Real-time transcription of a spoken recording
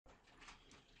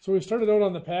So we started out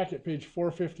on the packet, page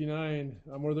 459.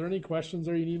 Were there any questions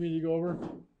there you need me to go over?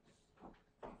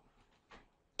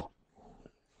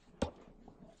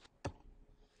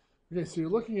 Okay, so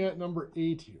you're looking at number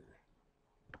 8 here.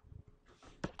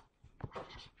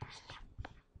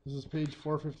 This is page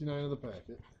 459 of the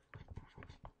packet.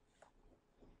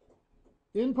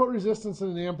 Input resistance in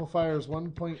an amplifier is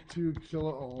 1.2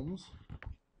 kilo ohms.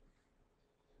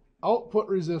 Output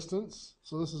resistance,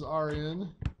 so this is R in,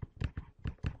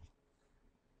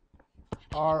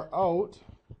 R out,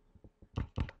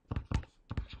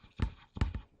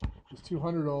 is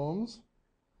 200 ohms.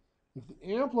 If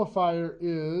the amplifier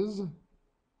is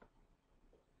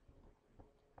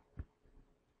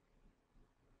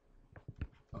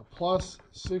a plus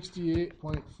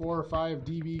 68.45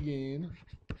 dB gain,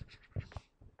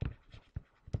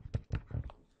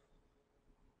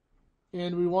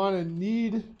 and we want to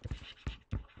need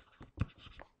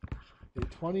a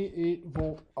 28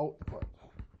 volt output.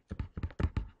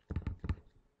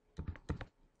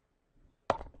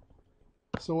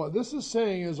 So what this is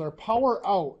saying is our power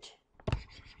out,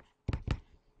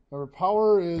 our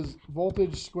power is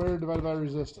voltage squared divided by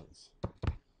resistance.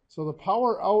 So the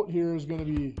power out here is going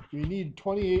to be, we need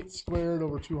 28 squared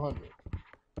over 200.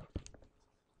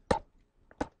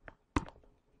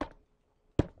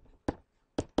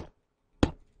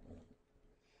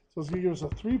 So it's going to give us a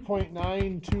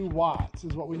 3.92 watts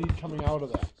is what we need coming out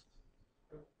of that.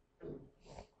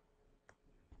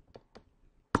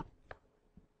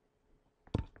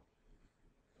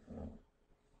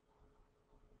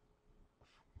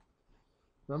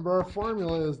 Remember, our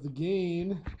formula is the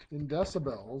gain in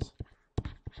decibels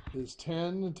is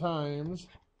 10 times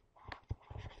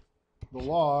the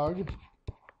log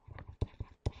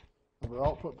of our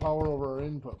output power over our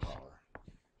input power.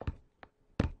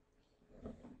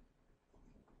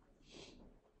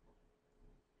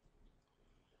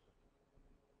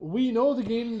 We know the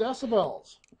gain in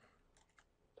decibels,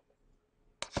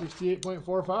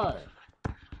 68.45.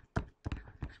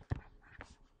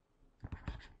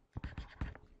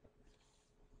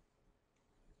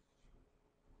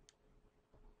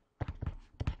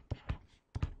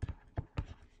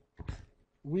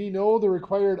 We know the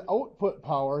required output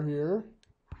power here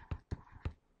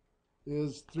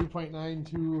is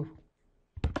 3.92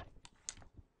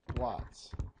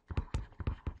 watts.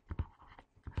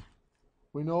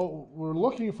 We know we're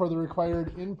looking for the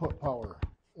required input power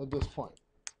at this point.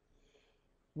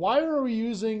 Why are we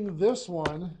using this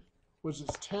one, which is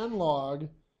 10 log,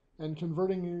 and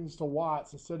converting these to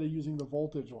watts instead of using the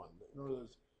voltage one? In other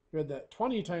words, we had that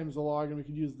 20 times the log, and we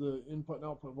could use the input and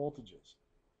output voltages.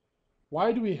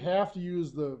 Why do we have to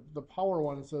use the power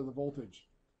one instead of the voltage?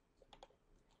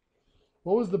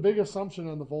 What was the big assumption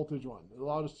on the voltage one that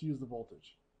allowed us to use the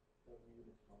voltage?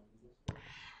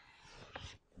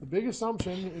 The big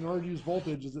assumption in order to use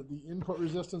voltage is that the input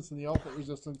resistance and the output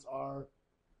resistance are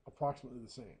approximately the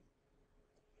same.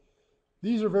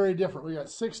 These are very different. We got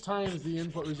 6 times the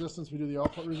input resistance we do the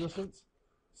output resistance.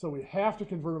 So we have to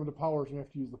convert them to power, so we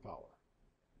have to use the power.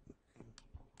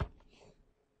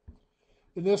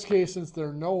 In this case, since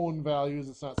they're known values,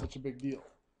 it's not such a big deal.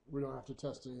 We don't have to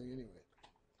test anything anyway.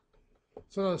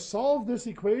 So now to solve this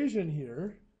equation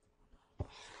here,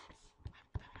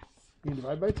 we can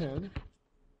divide by 10.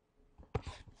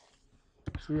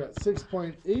 So we got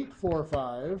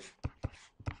 6.845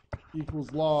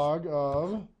 equals log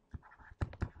of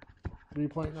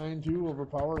 3.92 over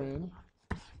power in.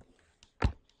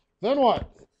 Then what?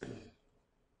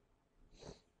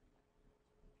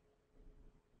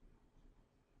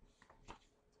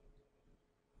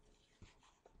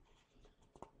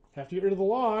 Have to get rid of the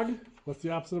log. What's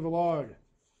the opposite of a log?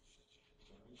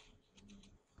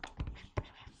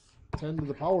 10 to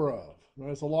the power of.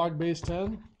 Right, it's a log base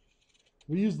 10.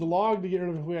 We use the log to get rid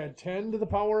of, if we had 10 to the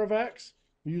power of x,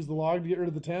 we use the log to get rid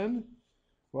of the 10.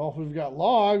 Well, if we've got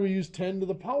log, we use 10 to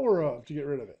the power of to get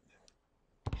rid of it.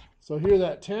 So here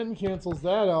that 10 cancels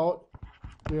that out.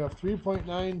 We have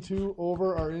 3.92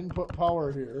 over our input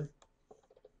power here.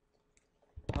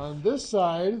 On this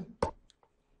side,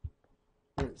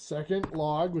 second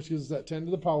log, which is that 10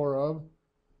 to the power of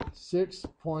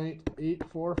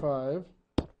 6.845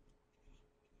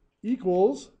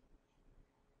 equals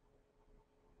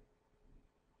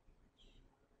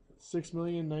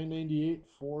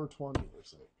 6,998,420.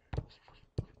 Looks like.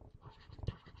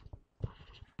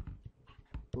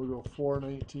 We'll go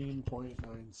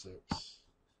 419.96.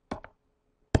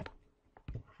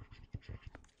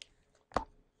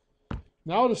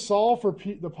 Now to solve for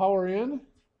the power in,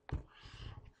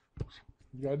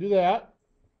 you got to do that.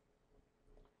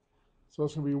 So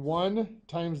it's going to be 1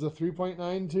 times the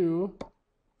 3.92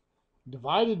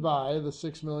 divided by the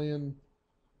 6 million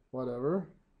whatever.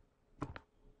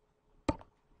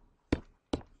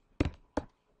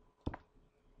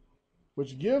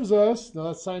 Which gives us, now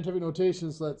that's scientific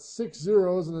notation, so that's 6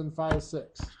 zeros and then 5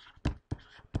 6.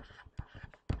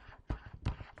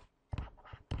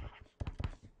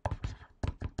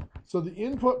 So the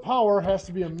input power has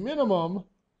to be a minimum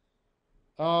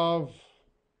of,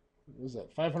 what is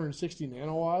that, 560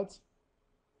 nanowatts?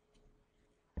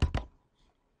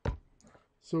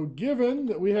 So given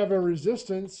that we have a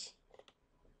resistance,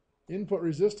 input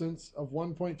resistance of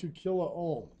 1.2 kilo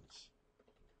ohms,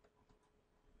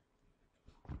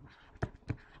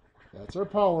 that's our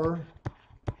power,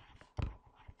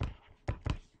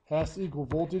 has to equal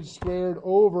voltage squared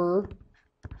over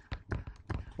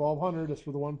 1200, that's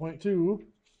for the 1.2.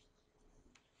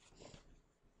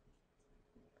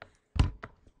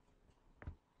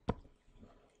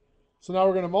 So now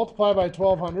we're going to multiply by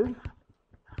 1200.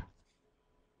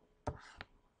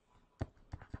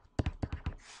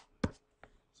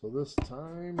 So this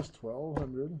times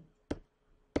 1200.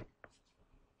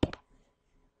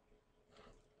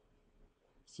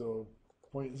 So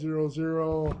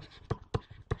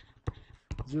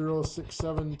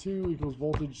 0.000672 equals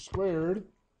voltage squared.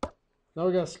 Now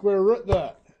we got to square root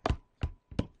that.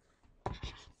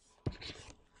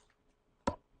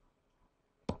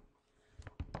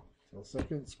 So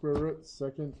second square root,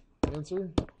 second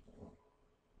answer.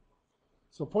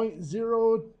 So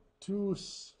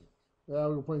 0.02, yeah,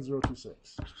 we'll go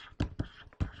 0.026.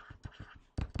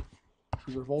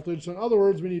 These are voltage. So in other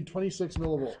words, we need 26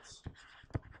 millivolts.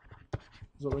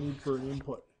 Is what we need for an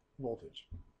input voltage.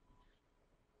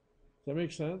 Does that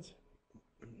make sense?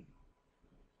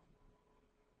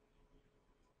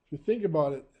 If you think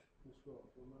about it,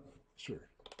 sure.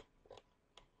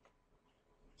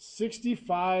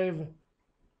 65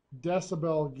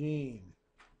 decibel gain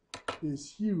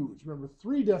is huge. Remember,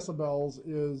 3 decibels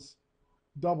is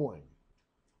doubling.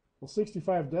 Well,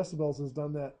 65 decibels has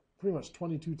done that pretty much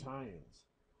 22 times.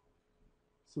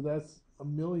 So that's a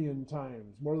million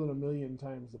times, more than a million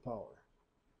times the power.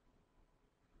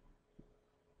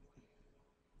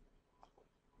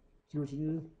 See what you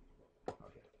need?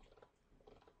 Okay.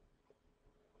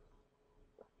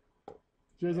 Do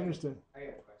you guys understand? I got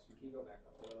a question. Can you go back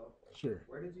up a little? Sure.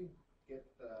 Where did you get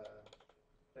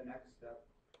the next step?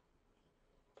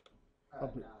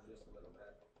 Up here. Down just a little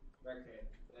bit. Okay,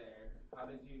 there. How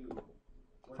did you,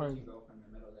 where Fine. did you go from the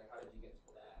middle there? How did you get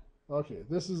to that? Okay,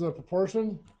 this is a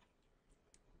proportion.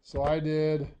 So I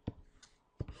did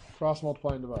cross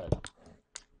multiply and divide.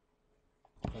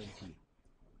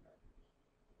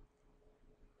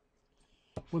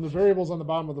 When the variable's on the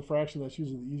bottom of the fraction, that's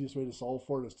usually the easiest way to solve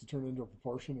for it, is to turn it into a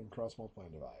proportion and cross multiply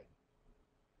and divide.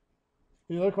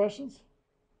 Any other questions?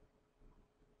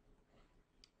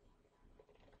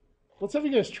 Let's have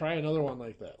you guys try another one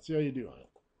like that. See how you do on it.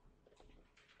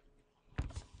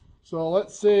 So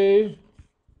let's say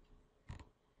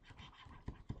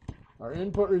our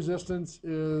input resistance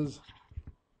is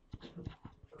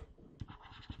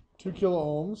 2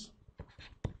 kilo ohms.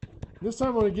 This time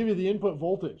I'm going to give you the input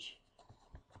voltage.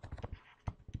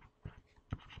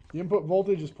 The input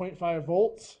voltage is 0.5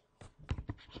 volts.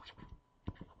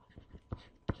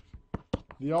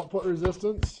 The output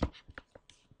resistance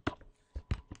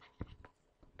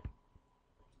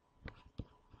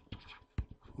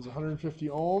is 150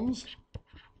 ohms.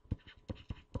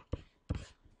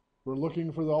 We're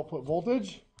looking for the output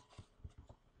voltage.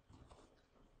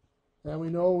 And we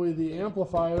know with the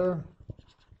amplifier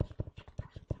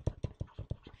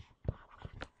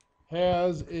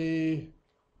has a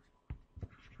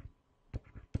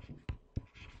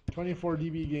 24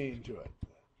 dB gain to it.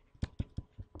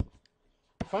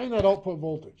 Find that output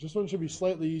voltage. This one should be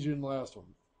slightly easier than the last one.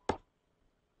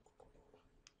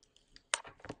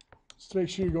 Just to make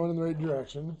sure you're going in the right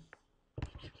direction.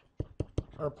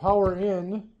 Our power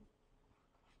in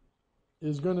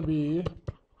is going to be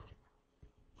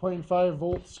 0.5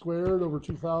 volts squared over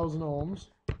 2,000 ohms.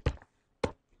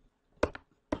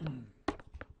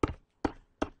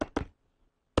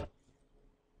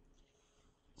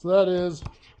 So that is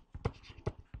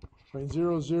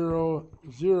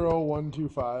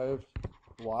 0.000125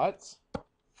 watts.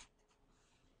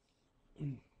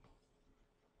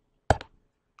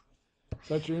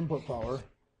 That's your input power.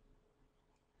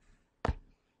 So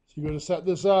you're going to set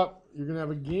this up. You're going to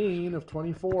have a gain of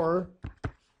 24.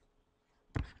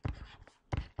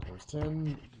 There's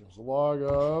 10. There's a log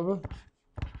of.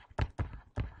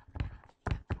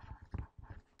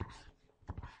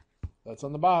 That's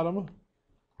on the bottom.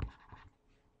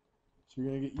 So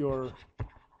you're going to get your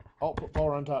output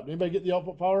power on top. Anybody get the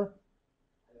output power?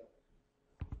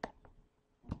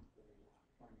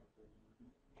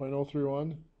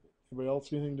 .031. Anybody else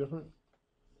see anything different?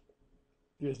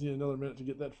 You guys need another minute to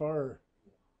get that far? Or?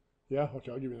 Yeah?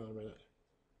 Okay, I'll give you another minute.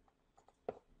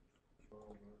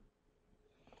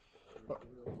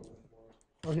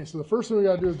 Okay, so the first thing we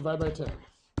got to do is divide by 10.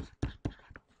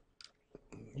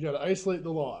 You got to isolate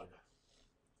the log.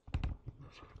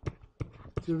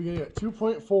 So we're going to get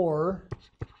 2.4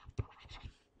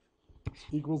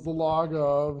 equals the log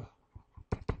of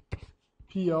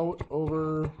P out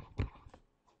over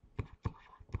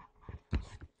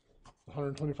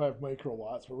 125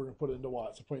 microwatts, but we're going to put it into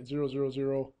watts, so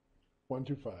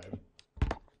 0.000125.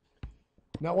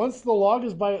 Now, once the log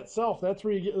is by itself, that's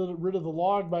where you get rid of the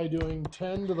log by doing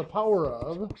 10 to the power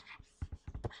of.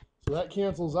 So that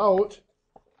cancels out.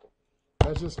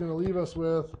 That's just going to leave us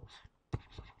with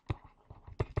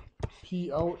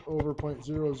P out over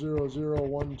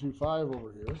 0.000125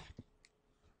 over here.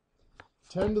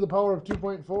 10 to the power of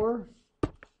 2.4.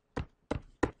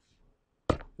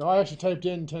 Now, I actually typed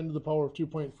in 10 to the power of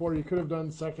 2.4. You could have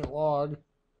done second log.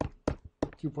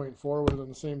 2.4 would have done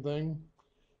the same thing.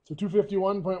 So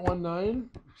 251.19.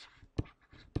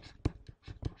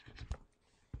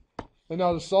 And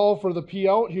now to solve for the P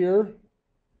out here,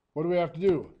 what do we have to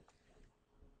do?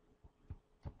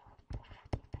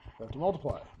 We have to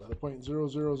multiply by the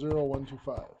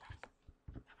 0.000125.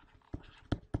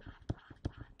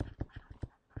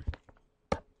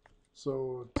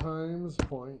 So times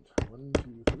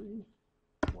 0.123,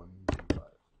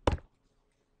 125.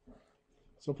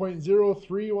 So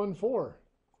 0.0314.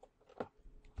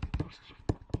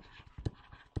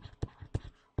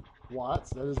 Watts,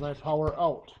 that is my power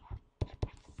out.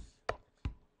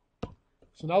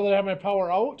 So now that I have my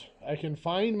power out, I can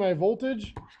find my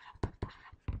voltage.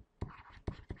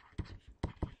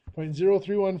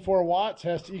 0.0314 watts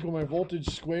has to equal my voltage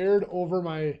squared over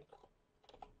my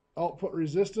output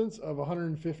resistance of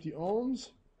 150 ohms.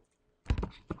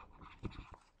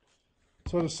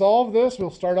 So to solve this, we'll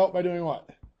start out by doing what?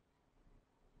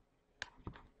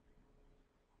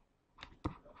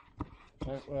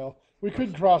 Well, we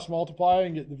could cross multiply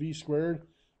and get the V squared.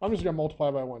 I'm just going to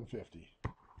multiply by 150.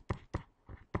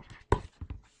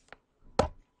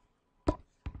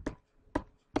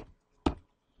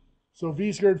 So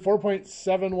V squared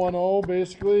 4.710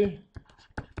 basically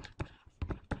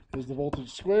is the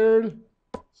voltage squared.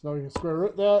 So now we can square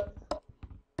root that.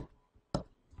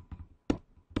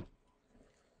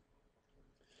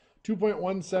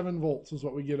 .17 volts is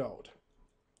what we get out.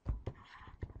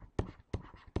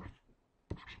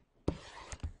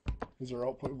 Is our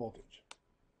output voltage.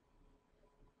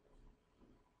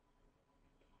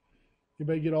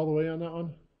 Anybody get all the way on that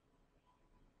one?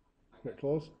 Get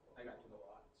close? I got to the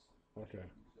watts. Okay.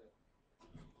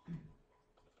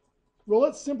 Well,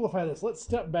 let's simplify this. Let's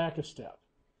step back a step.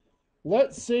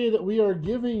 Let's say that we are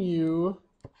giving you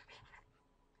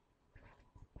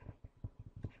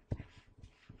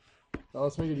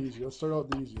let's make it easy. Let's start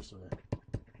out the easiest way.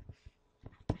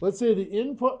 Let's say the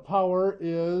input power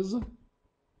is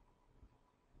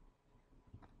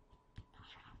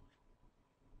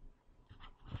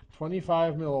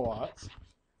 25 milliwatts.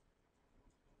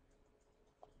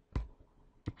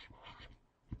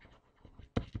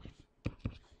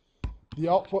 The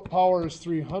output power is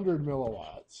 300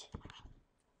 milliwatts.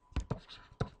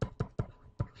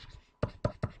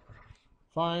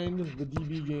 Find the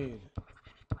dB gain.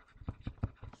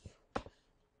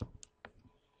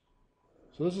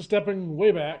 So this is stepping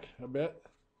way back a bit.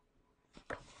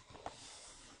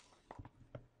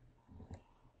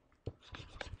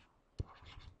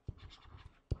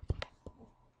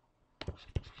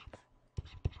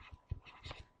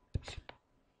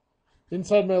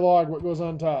 Inside my log, what goes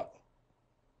on top?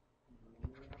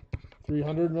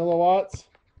 300 milliwatts.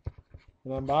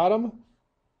 And on bottom,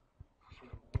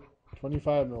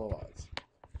 25 milliwatts.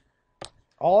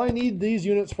 All I need these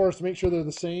units for is to make sure they're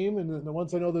the same. And then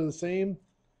once I know they're the same,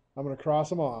 I'm going to cross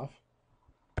them off.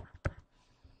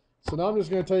 So now I'm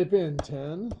just going to type in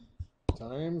 10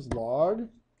 times log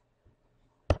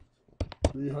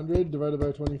 300 divided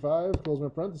by 25, close my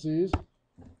parentheses,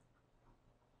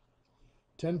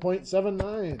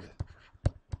 10.79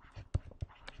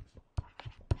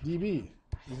 dB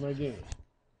is my gain.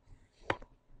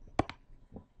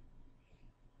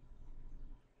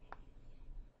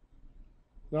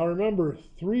 Now remember,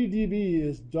 3 dB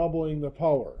is doubling the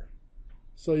power.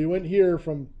 So you went here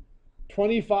from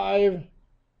 25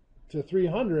 to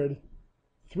 300.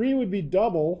 3 would be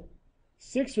double.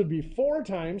 6 would be 4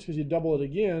 times because you double it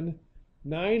again.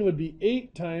 9 would be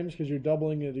 8 times because you're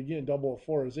doubling it again. Double of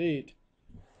 4 is 8.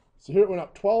 So here it went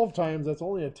up 12 times. That's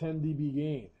only a 10 dB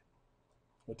gain.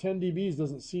 But 10 dBs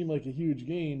doesn't seem like a huge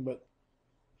gain, but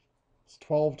It's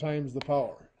 12 times the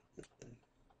power.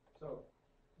 So,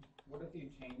 what if you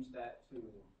change that to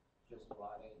just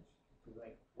wattage? Because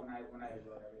like when I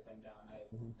wrote everything down, I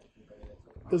converted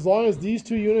it to As long as these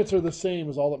two units are the same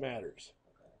is all that matters.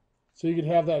 Okay. So you could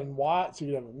have that in watts, you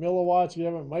could have it in milliwatts, you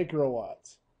could have it in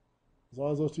microwatts. As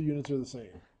long as those two units are the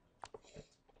same.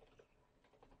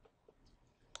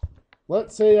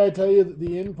 Let's say I tell you that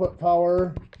the input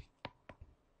power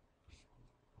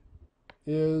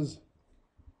is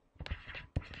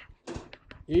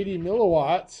 80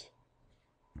 milliwatts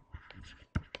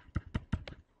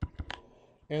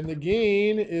and the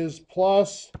gain is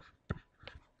plus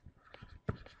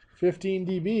 15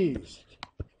 dBs.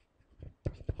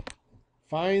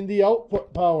 Find the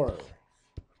output power.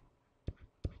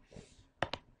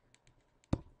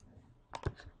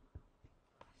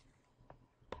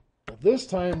 But this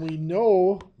time we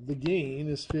know the gain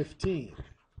is 15.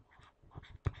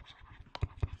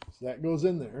 So that goes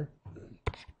in there.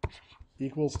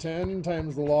 Equals 10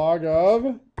 times the log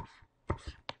of,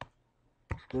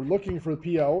 we're looking for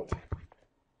P out.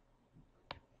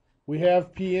 We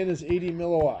have P in is 80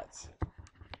 milliwatts.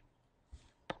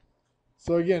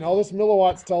 So again, all this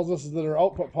milliwatts tells us is that our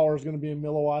output power is going to be in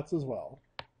milliwatts as well.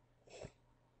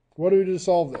 What do we do to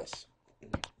solve this?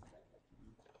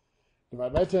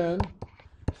 Divide by 10.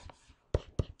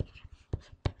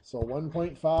 So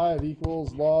 1.5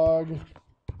 equals log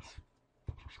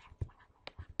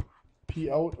P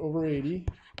out over 80.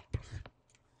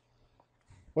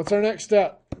 What's our next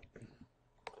step?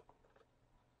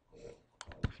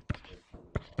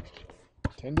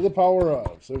 10 to the power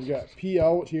of. So we've got P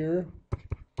out here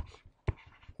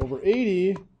over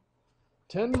 80.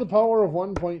 10 to the power of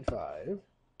 1.5.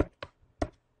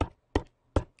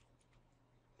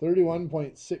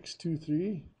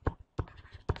 31.623.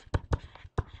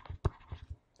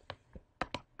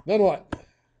 Then what?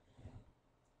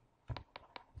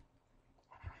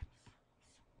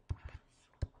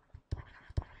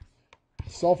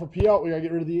 Solve for P out, we gotta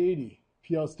get rid of the 80.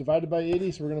 P out's divided by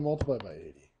 80, so we're gonna multiply by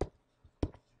 80.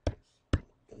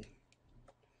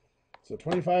 So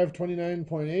 25,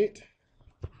 29.8.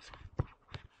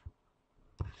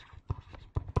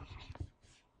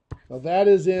 Now that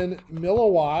is in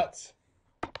milliwatts.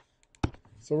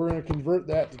 So we're going to convert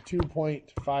that to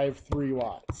 2.53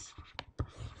 watts.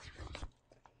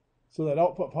 So that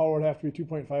output power would have to be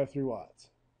 2.53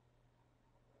 watts.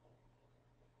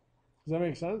 Does that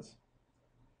make sense?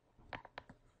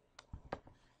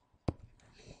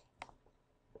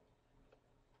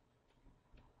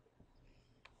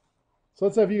 So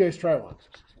let's have you guys try one.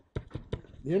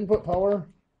 The input power,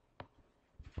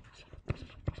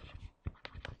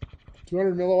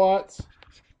 200 milliwatts.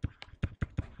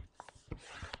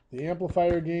 The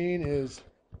amplifier gain is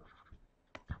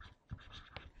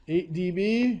 8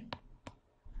 dB.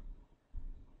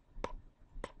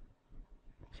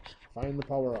 Find the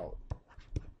power out.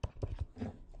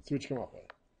 See what you come up with.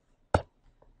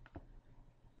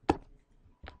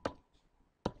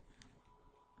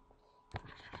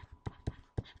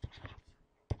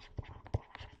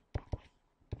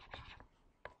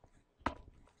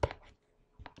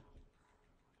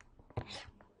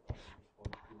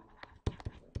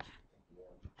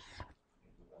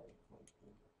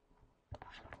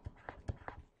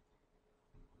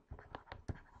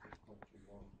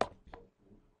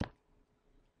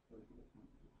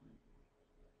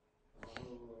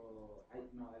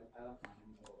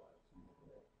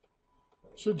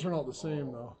 Should turn out the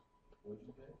same though.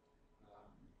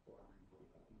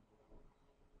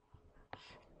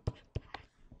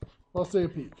 Let's take a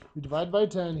peek. We divide by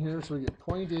 10 here, so we get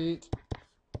 0.8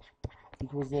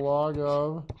 equals the log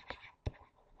of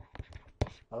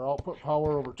our output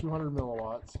power over 200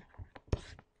 milliwatts.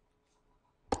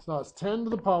 So now it's 10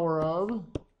 to the power of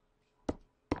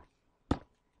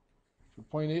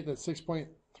 0.8, that's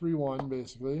 6.31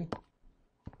 basically.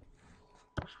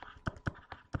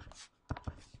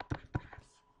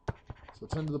 So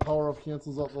 10 to the power of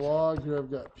cancels out the log. Here I've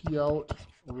got P out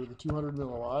over the 200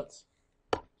 milliwatts.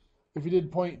 If you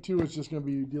did 0.2, it's just going to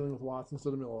be dealing with watts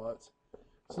instead of milliwatts.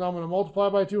 So now I'm going to multiply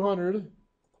by 200.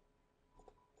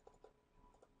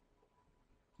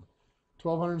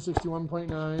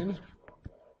 1261.9.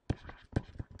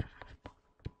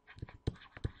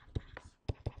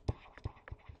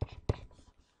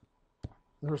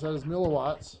 Of course, that is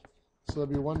milliwatts. So that'd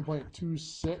be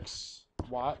 1.26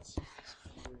 watts.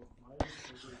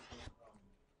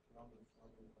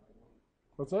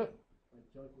 What's that?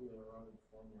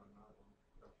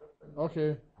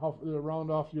 Okay, how round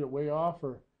off? You get it way off,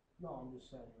 or? No, I'm just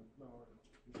saying. No,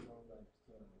 just round that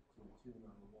to 2,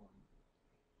 not 1.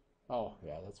 Oh,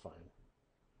 yeah, that's fine.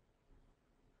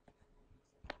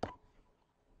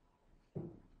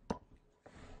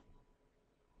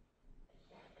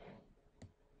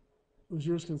 Was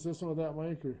yours consistent with that,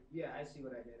 Mike? Or Yeah, I see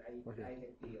what I did. Okay. I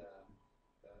hit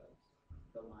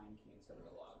the line key instead of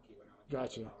the log key when I went to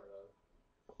Gotcha. the power load.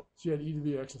 so you had e to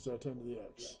the x instead of 10 to the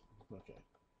x. Okay.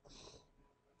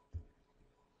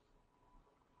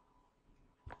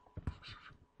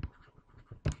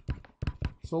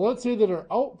 So let's say that our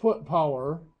output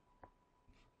power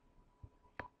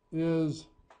is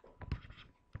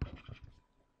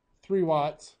 3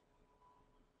 watts.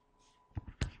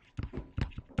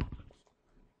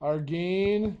 Our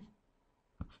gain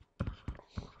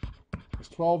is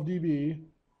 12 dB.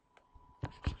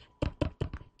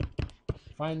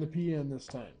 Find the PN this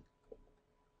time.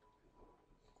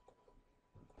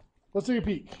 Let's take a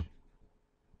peek.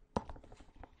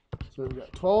 So we've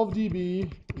got 12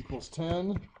 dB equals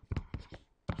 10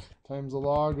 times the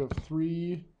log of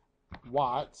 3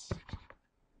 watts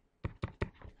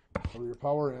of your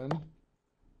power in.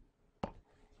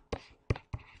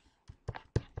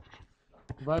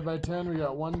 Divide by 10, we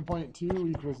got 1.2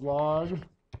 equals log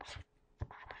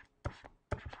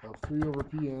of 3 over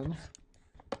Pn.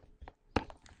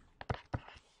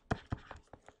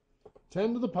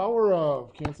 10 to the power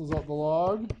of, cancels out the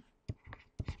log.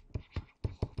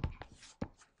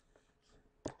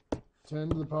 10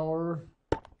 to the power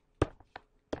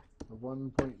of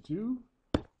 1.2.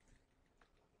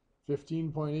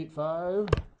 15.85.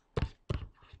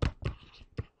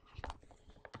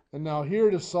 And now here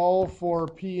to solve for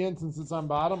Pn, since it's on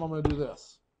bottom, I'm going to do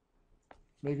this.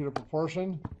 Make it a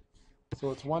proportion.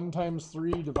 So it's 1 times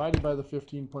 3 divided by the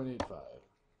 15.85.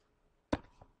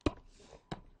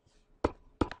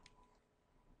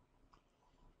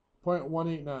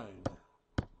 0.189.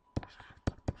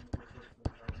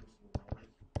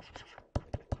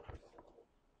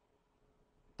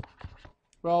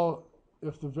 Well,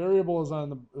 if the variable is on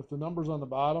the, if the number's on the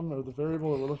bottom, or the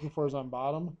variable that we're looking for is on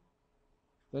bottom,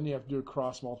 then you have to do a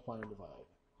cross multiply and divide.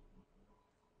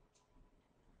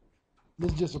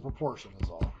 This is just a proportion, is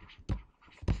all.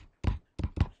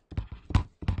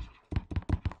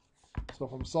 So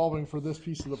if I'm solving for this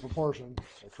piece of the proportion,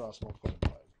 I cross multiply and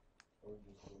divide.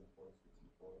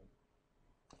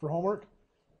 For homework,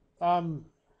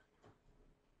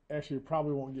 actually,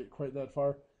 probably won't get quite that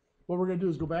far. What we're going to do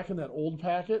is go back in that old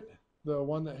packet, the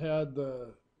one that had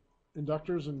the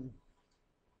inductors and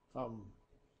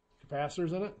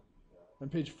capacitors in it, on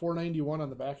page 491 on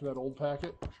the back of that old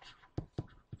packet.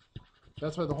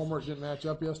 That's why the homework didn't match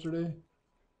up yesterday.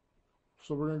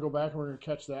 So we're going to go back and we're going to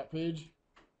catch that page.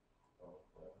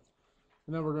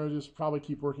 And then we're going to just probably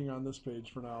keep working on this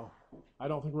page for now. I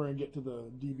don't think we're going to get to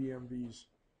the DBMVs.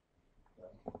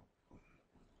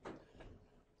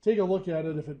 Take a look at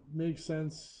it if it makes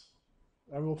sense.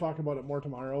 I will talk about it more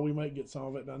tomorrow. We might get some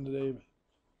of it done today.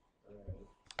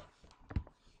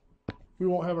 We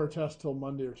won't have our test till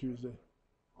Monday or Tuesday.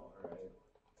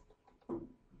 Which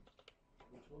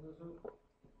one is it?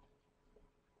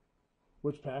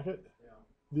 Which packet? Yeah.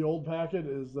 The old packet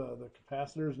is the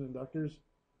capacitors and inductors.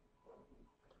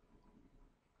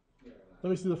 Let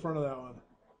me see the front of that one.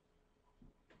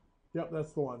 Yep,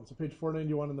 that's the one. So page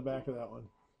 491 in the back of that one.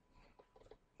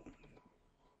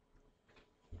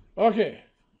 Okay.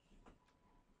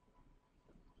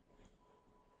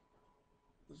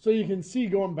 So you can see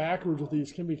going backwards with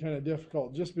these can be kind of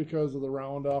difficult just because of the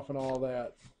round off and all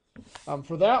that.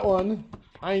 For that one,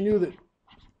 I knew that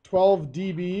 12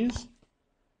 dBs,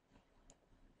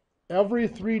 every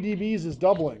 3 dBs is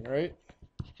doubling, right?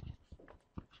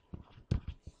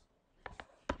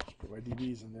 Put my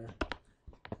dBs in there.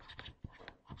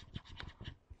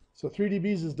 So 3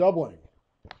 dBs is doubling.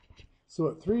 So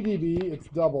at 3 dB, it's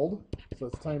doubled. So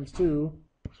it's times 2.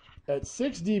 At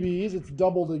 6 dBs, it's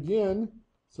doubled again.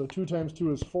 So 2 times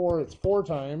 2 is 4. It's 4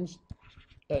 times.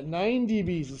 At 9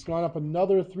 dBs, it's gone up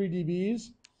another 3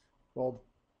 dBs. Well,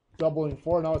 doubling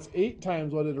 4. Now it's 8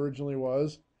 times what it originally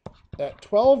was. At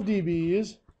 12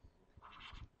 dBs,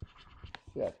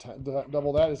 yeah,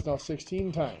 double that, it's now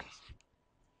 16 times.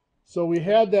 So we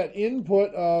had that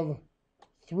input of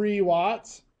 3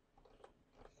 watts.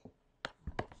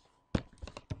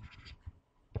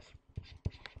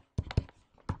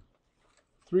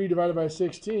 Three divided by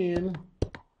 16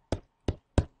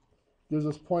 gives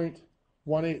us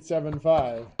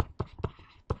 0.1875.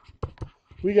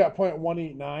 We got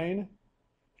 0.189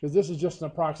 because this is just an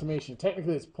approximation.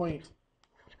 Technically, it's 3.01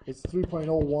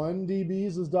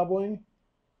 dBs is doubling.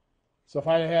 So if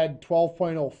I had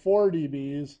 12.04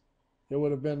 dBs, it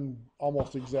would have been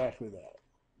almost exactly that.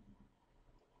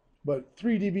 But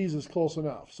 3 dBs is close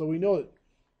enough. So we know that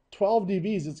 12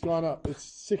 dBs, it's gone up. It's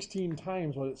 16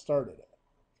 times what it started at.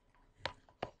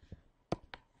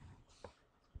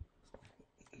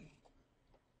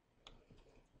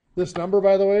 This number,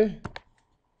 by the way,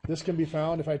 this can be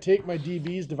found if I take my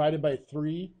dBs divided by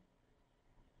 3.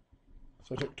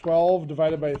 So I took 12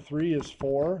 divided by 3 is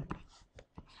 4.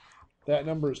 That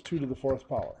number is 2 to the 4th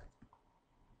power.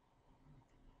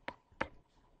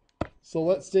 So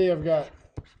let's say I've got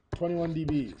 21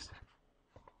 dBs.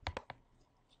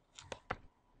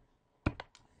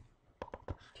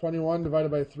 21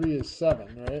 divided by 3 is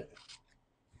 7, right?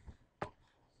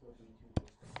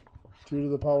 2 to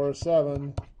the power of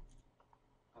 7.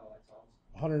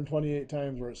 128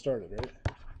 times where it started, right?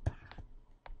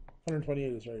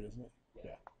 128 is right, isn't it?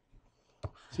 Yeah.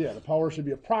 So yeah, the power should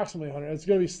be approximately 100. It's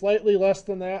going to be slightly less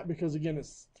than that because, again,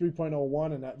 it's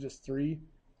 3.01 and not just 3.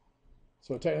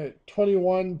 So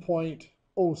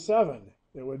 21.07,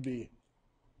 it would be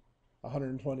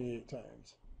 128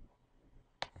 times.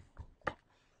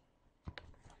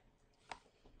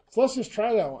 So let's just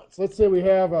try that once. Let's say we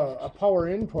have a power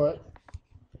input.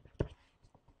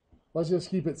 Let's just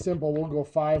keep it simple. We'll go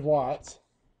 5 watts.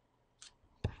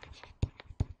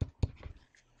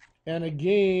 And a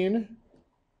gain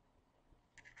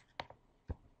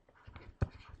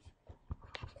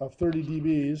of 30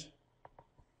 dBs.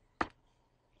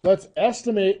 Let's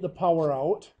estimate the power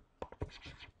out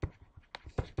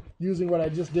using what I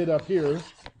just did up here.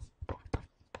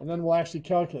 And then we'll actually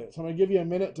calculate it. So I'm going to give you a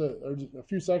minute or a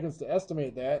few seconds to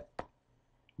estimate that.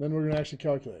 Then we're going to actually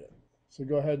calculate it. So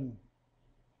go ahead and...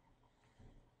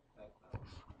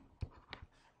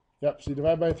 Yep, so you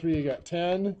divide by 3, you got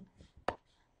 10.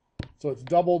 So it's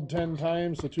doubled 10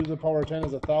 times, so 2 to the power of 10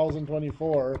 is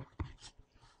 1,024.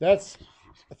 That's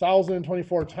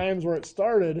 1,024 times where it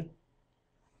started.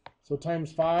 So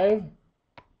times 5,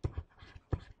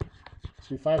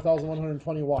 so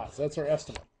 5,120 watts. That's our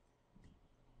estimate.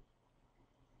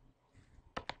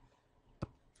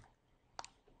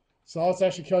 So let's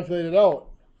actually calculate it out.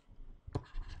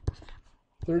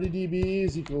 30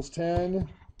 dBs equals 10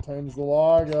 times the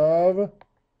log of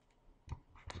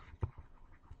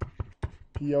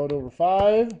P out over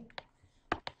 5.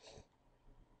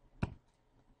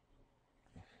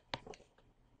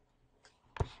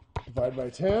 Divide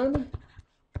by 10.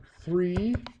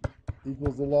 3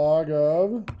 equals the log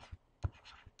of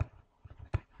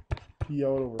P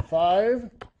out over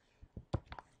 5.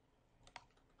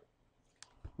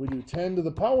 We do 10 to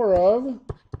the power of,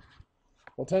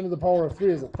 well, 10 to the power of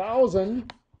 3 is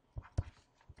 1,000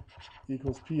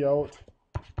 equals P out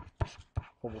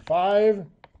over 5.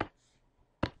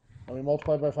 And we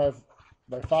multiply by 5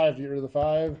 to get rid of the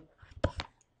 5.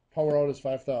 Power out is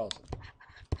 5,000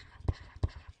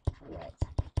 watts.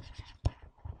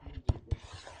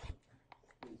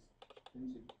 Don't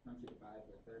you divide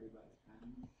the 30 by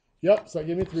 10? Yep, so that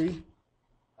gave me 3.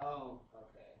 Oh,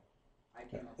 okay. I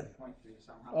came up with 0.3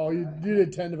 somehow. Oh, you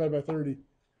did 10 divided by 30.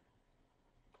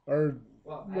 Or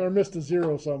missed a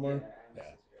 0 somewhere. Yeah, I missed a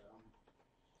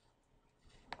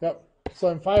 0. Yep.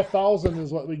 So 5,000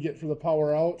 is what we get for the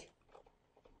power out.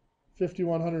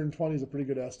 5,120 is a pretty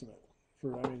good estimate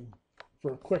for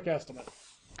a quick estimate.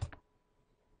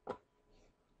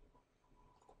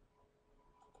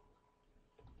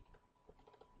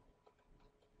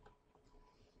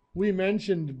 We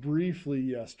mentioned briefly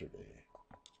yesterday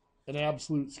an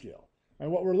absolute scale.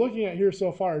 And what we're looking at here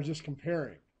so far is just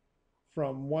comparing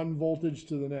from one voltage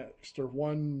to the next, or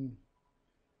one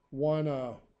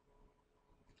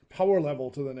power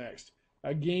level to the next,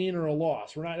 a gain or a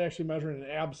loss. We're not actually measuring an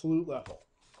absolute level.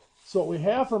 So what we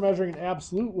have for measuring an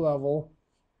absolute level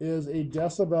is a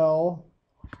decibel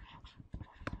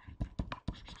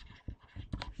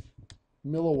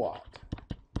milliwatt.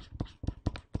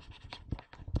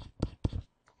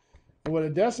 And what a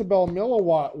decibel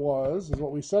milliwatt was, is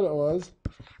what we said it was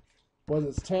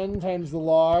it's 10 times the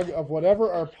log of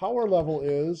whatever our power level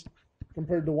is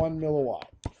compared to 1 milliwatt.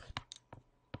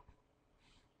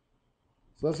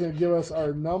 So that's going to give us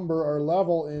our number, our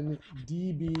level in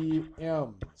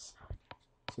dBms.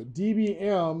 So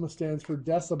dBm stands for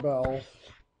decibel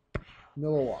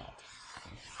milliwatt.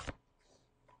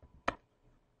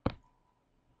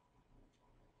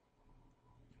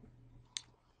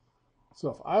 So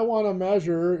if I want to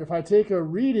measure, if I take a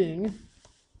reading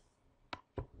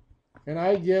and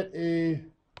I get a,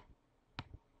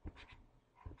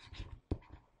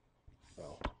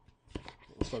 well,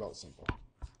 let's start out simple.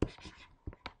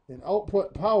 An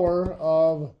output power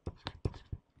of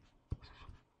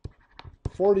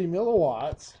 40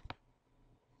 milliwatts,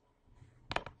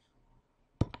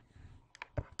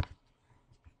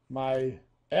 my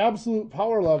absolute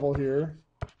power level here,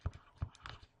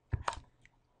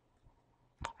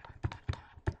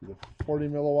 the 40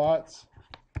 milliwatts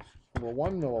over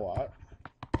 1 milliwatt.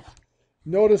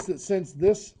 Notice that since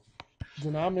this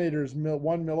denominator is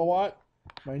 1 milliwatt,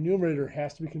 my numerator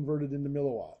has to be converted into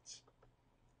milliwatts.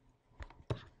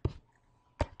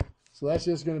 So that's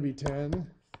just going to be 10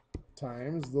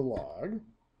 times the log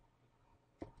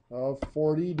of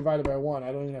 40 divided by 1.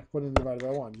 I don't even have to put in divided by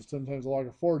 1. Just 10 times the log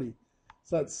of 40.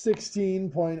 So that's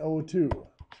 16.02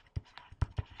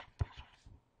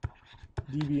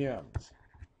 dBms.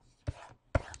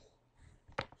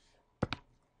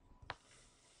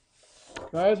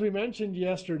 Now, as we mentioned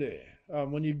yesterday,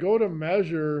 when you go to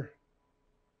measure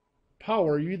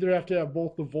power, you either have to have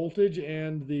both the voltage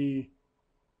and the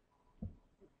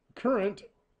current,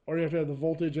 or you have to have the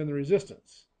voltage and the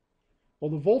resistance.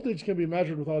 Well, the voltage can be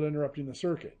measured without interrupting the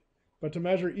circuit. But to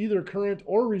measure either current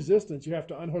or resistance, you have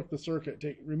to unhook the circuit,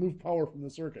 remove power from the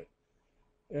circuit.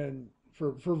 And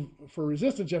for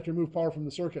resistance, you have to remove power from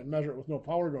the circuit and measure it with no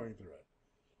power going through it.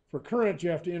 For current, you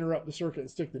have to interrupt the circuit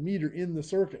and stick the meter in the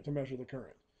circuit to measure the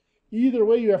current. Either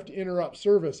way, you have to interrupt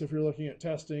service if you're looking at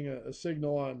testing a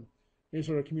signal on any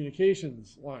sort of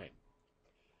communications line.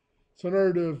 So in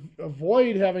order to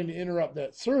avoid having to interrupt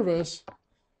that service,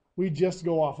 we just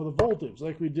go off of the voltage.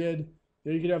 Like we did,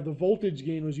 you could have the voltage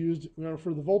gain was used. Remember,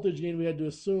 for the voltage gain, we had to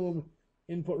assume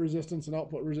input resistance and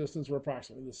output resistance were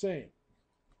approximately the same.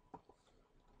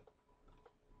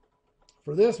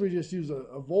 For this, we just use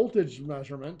a voltage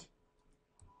measurement,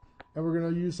 and we're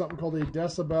going to use something called a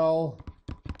decibel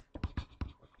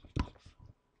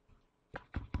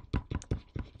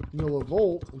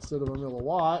millivolt instead of a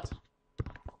milliwatt.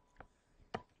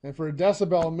 And for a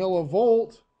decibel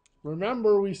millivolt,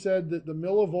 remember we said that the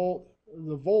millivolt,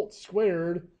 the volt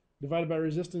squared divided by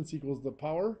resistance equals the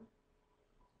power.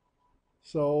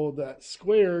 So that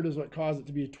squared is what caused it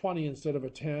to be 20 instead of a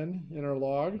 10 in our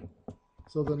log.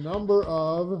 So the number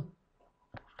of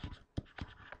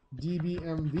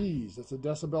dBmVs, that's a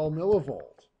decibel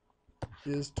millivolt,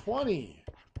 is 20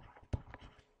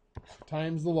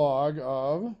 times the log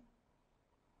of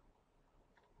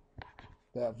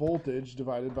that voltage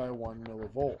divided by 1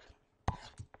 millivolt.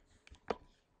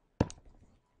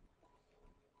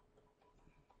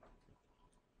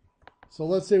 So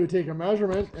let's say we take a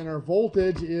measurement and our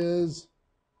voltage is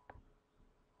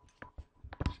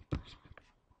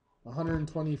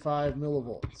 125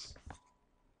 millivolts.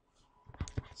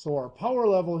 So our power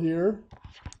level here,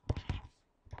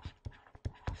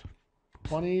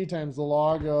 20 times the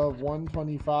log of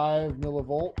 125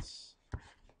 millivolts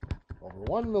over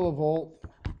 1 millivolt.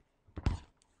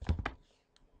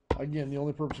 Again, the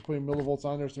only purpose of putting millivolts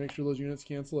on there is to make sure those units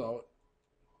cancel out.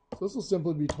 So this will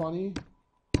simply be 20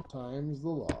 times the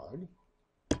log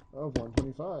of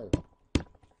 125.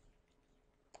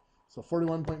 So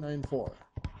 41.94.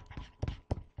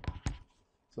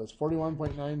 So it's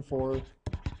 41.94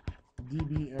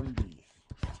 dBmV.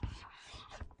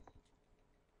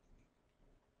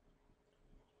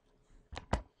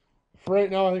 For right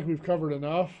now, I think we've covered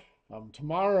enough.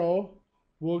 Tomorrow,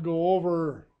 we'll go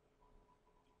over,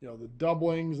 the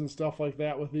doublings and stuff like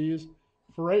that with these.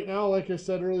 For right now, like I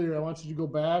said earlier, I want you to go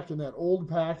back in that old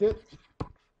packet,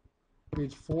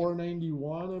 page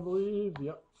 491, I believe.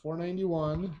 Yep,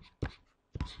 491.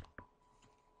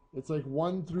 It's like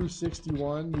 1 through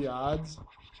 61, the odds.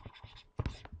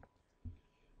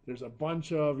 There's a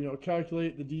bunch of,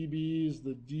 calculate the dBs,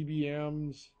 the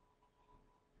dBms,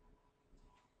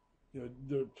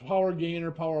 the power gain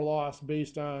or power loss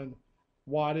based on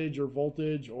wattage or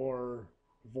voltage or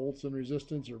volts and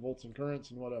resistance or volts and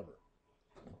currents and whatever.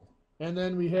 And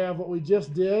then we have what we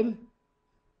just did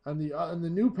on the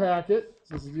new packet.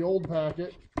 So this is the old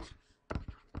packet.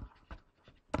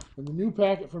 And the new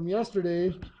packet from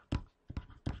yesterday,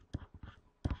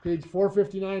 page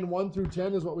 459, 1 through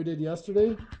 10 is what we did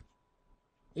yesterday.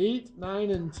 8,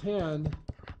 9, and 10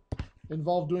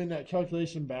 involve doing that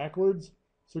calculation backwards.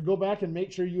 So go back and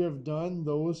make sure you have done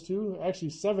those two. Actually,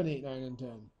 7, 8, 9, and 10.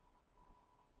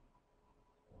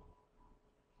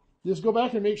 Just go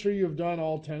back and make sure you have done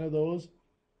all 10 of those,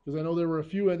 because I know there were a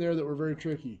few in there that were very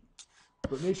tricky.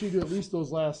 But make sure you do at least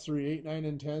those last 3, 8, 9,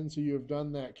 and 10, so you have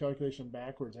done that calculation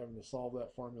backwards, having to solve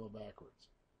that formula backwards.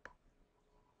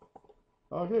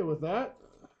 Okay, with that,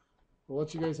 we'll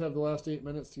let you guys have the last 8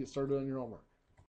 minutes to get started on your homework.